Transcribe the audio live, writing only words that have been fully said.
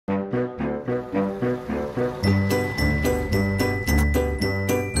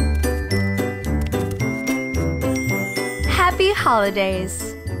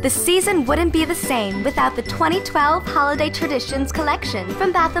holidays. The season wouldn't be the same without the 2012 Holiday Traditions collection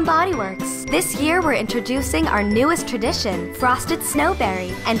from Bath & Body Works. This year we're introducing our newest tradition, Frosted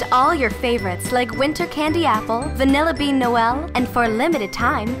Snowberry, and all your favorites like Winter Candy Apple, Vanilla Bean Noel, and for a limited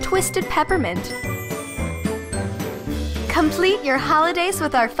time, Twisted Peppermint. Complete your holidays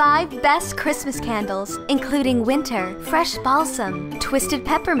with our 5 best Christmas candles, including Winter, Fresh Balsam, Twisted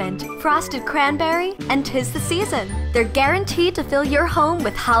Peppermint, Frosted Cranberry, and 'Tis the Season. They're guaranteed to fill your home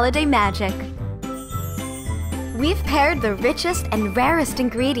with holiday magic. We've paired the richest and rarest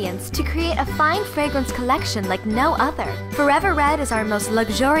ingredients to create a fine fragrance collection like no other. Forever Red is our most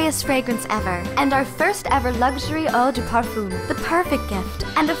luxurious fragrance ever, and our first ever luxury eau de parfum, the perfect gift,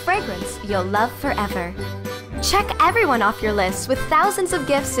 and a fragrance you'll love forever. Check everyone off your list with thousands of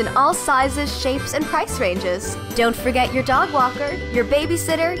gifts in all sizes, shapes, and price ranges. Don't forget your dog walker, your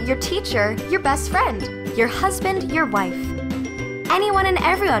babysitter, your teacher, your best friend, your husband, your wife. Anyone and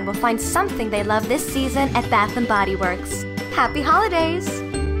everyone will find something they love this season at Bath & Body Works. Happy holidays!